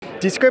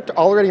Descript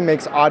already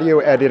makes audio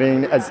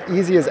editing as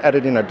easy as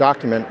editing a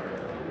document.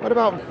 What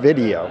about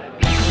video?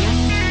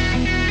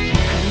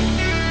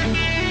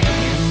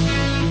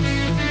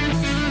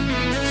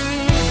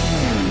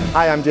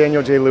 Hi, I'm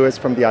Daniel J. Lewis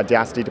from the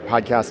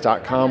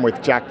AudacityToPodcast.com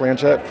with Jack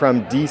Blanchett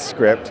from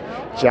Descript.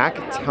 Jack,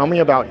 tell me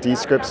about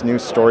Descript's new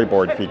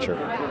storyboard feature.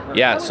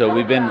 Yeah, so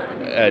we've been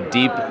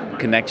deep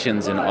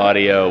connections in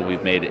audio.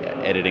 We've made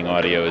editing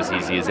audio as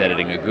easy as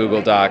editing a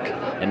Google Doc,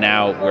 and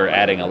now we're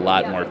adding a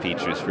lot more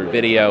features for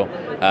video,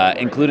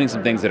 including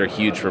some things that are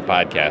huge for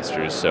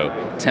podcasters. So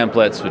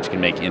templates, which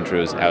can make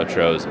intros,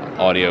 outros,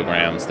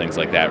 audiograms, things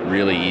like that,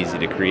 really easy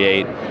to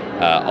create.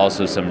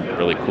 Also some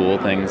really cool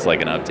things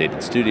like an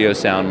updated studio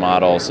sound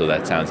model, so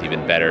that sounds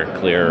even better,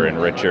 clearer,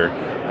 and richer,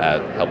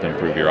 help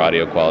improve your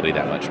audio quality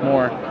that much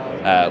more.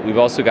 We've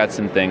also got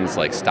some things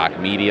like stock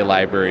media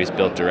libraries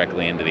built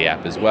directly into the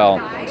app as well,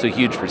 so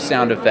huge for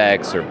sound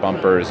effects or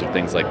bumpers or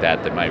things like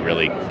that that might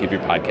really give your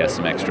podcast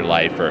some extra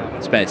life or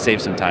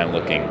save some time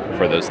looking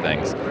for those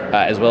things,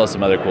 as well as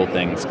some other cool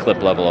things,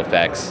 clip level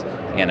effects,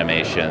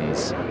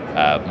 animations,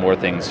 more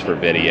things for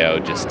video,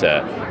 just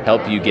to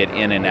help you get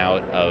in and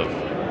out of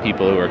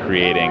people who are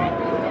creating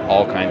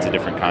all kinds of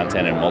different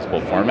content in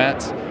multiple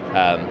formats,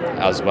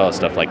 as well as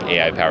stuff like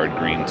AI-powered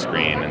green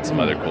screen and some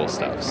other cool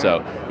stuff.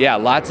 So yeah,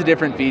 lots of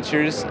different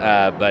features,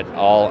 but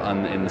all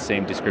in the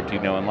same Descript you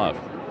know and love.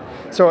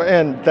 So,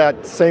 and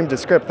that same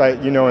Descript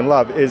that you know and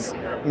love is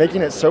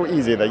making it so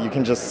easy that you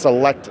can just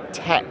select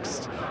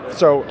text.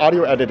 So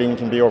audio editing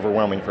can be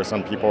overwhelming for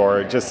some people,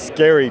 or just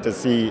scary to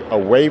see a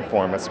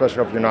waveform,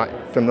 especially if you're not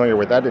familiar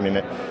with editing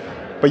it.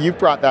 But you've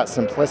brought that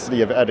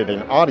simplicity of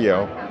editing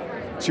audio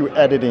to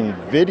editing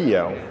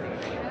video.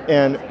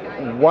 And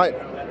what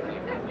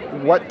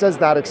does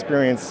that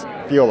experience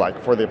feel like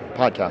for the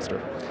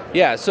podcaster?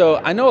 Yeah, so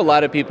I know a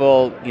lot of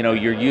people,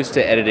 you're used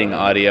to editing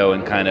audio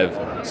and kind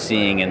of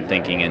seeing and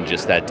thinking in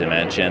just that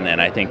dimension,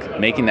 and I think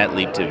making that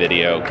leap to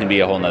video can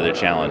be a whole nother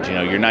challenge.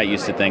 You're not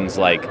used to things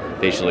like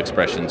facial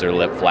expressions or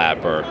lip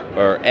flap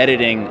or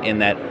editing in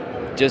that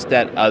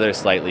other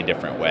slightly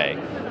different way.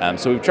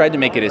 So we've tried to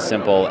make it as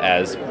simple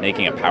as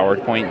making a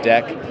PowerPoint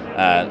deck,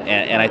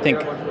 and I think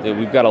that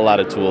we've got a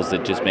lot of tools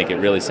that just make it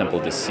really simple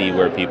to see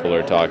where people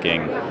are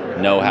talking,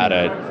 know how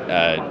to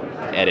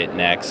edit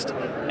next,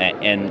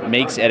 and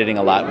makes editing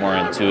a lot more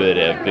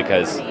intuitive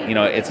because,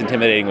 it's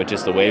intimidating with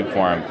just the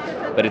waveform,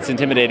 but it's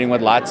intimidating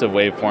with lots of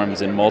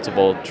waveforms and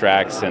multiple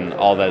tracks and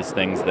all those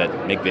things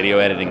that make video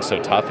editing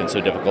so tough and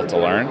so difficult to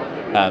learn.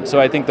 So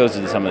I think those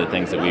are some of the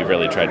things that we've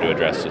really tried to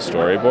address with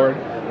Storyboard,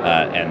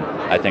 and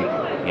I think,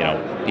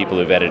 people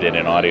who've edited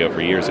in audio for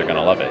years are going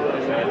to love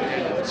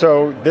it.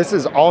 So this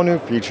is all new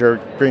feature,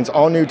 brings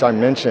all new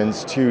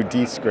dimensions to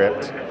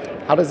Descript.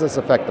 How does this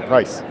affect the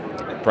price?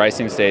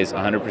 Pricing stays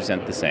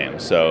 100% the same.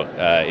 So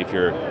if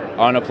you're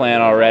on a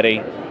plan already,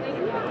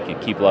 you can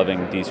keep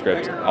loving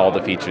Descript. All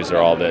the features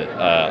are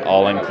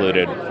all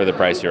included for the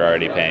price you're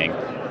already paying.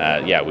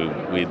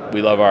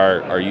 We love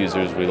our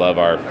users, we love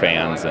our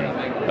fans, and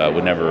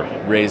would never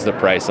raise the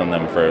price on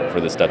them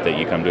for the stuff that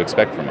you come to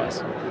expect from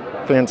us.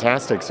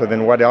 Fantastic. So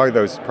then what are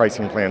those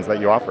pricing plans that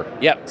you offer?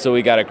 Yep. So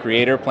we got a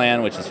creator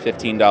plan, which is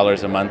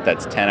 $15 a month.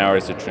 That's 10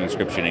 hours of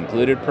transcription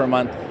included per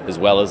month, as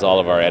well as all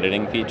of our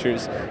editing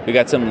features. We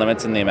got some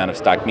limits in the amount of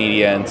stock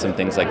media and some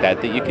things like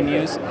that you can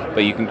use,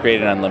 but you can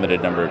create an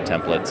unlimited number of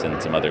templates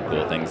and some other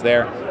cool things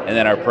there. And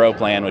then our pro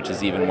plan, which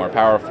is even more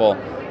powerful,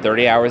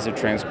 30 hours of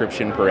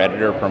transcription per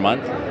editor per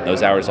month.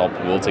 Those hours all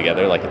pool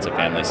together like it's a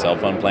family cell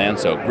phone plan,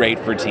 so great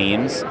for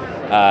teams,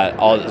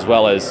 as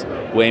well as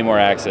way more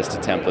access to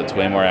templates,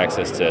 way more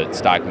access to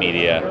stock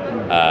media,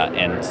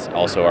 and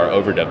also our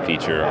overdub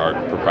feature, our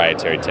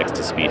proprietary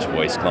text-to-speech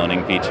voice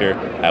cloning feature,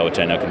 which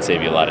I know can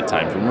save you a lot of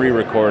time from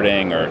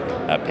re-recording or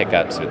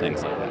pickups or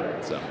things like that.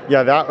 So.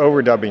 Yeah, that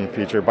overdubbing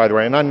feature, by the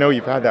way, and I know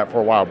you've had that for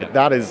a while, but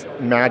that is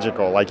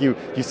magical. Like you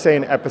say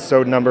an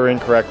episode number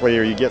incorrectly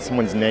or you get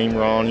someone's name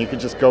wrong, you could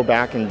just go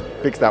back and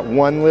fix that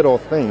one little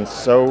thing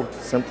so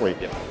simply.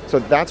 Yep. So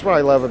that's what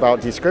I love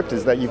about Descript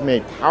is that you've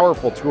made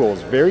powerful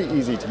tools very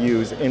easy to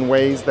use in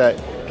ways that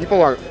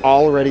people are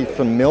already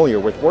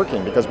familiar with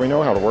working because we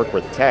know how to work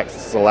with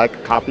text,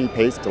 select, copy,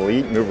 paste,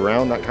 delete, move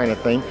around, that kind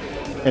of thing.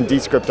 And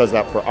Descript does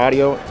that for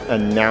audio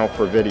and now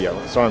for video.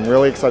 So I'm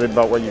really excited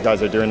about what you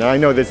guys are doing. And I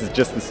know this is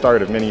just the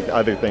start of many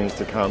other things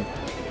to come.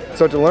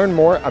 So to learn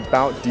more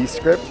about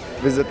Descript,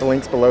 visit the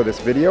links below this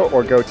video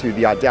or go to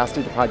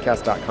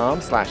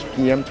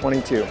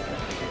theaudacitypodcast.com/PM22.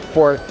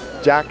 For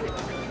Jack,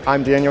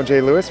 I'm Daniel J.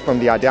 Lewis from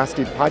the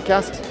Audacity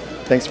Podcast.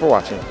 Thanks for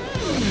watching.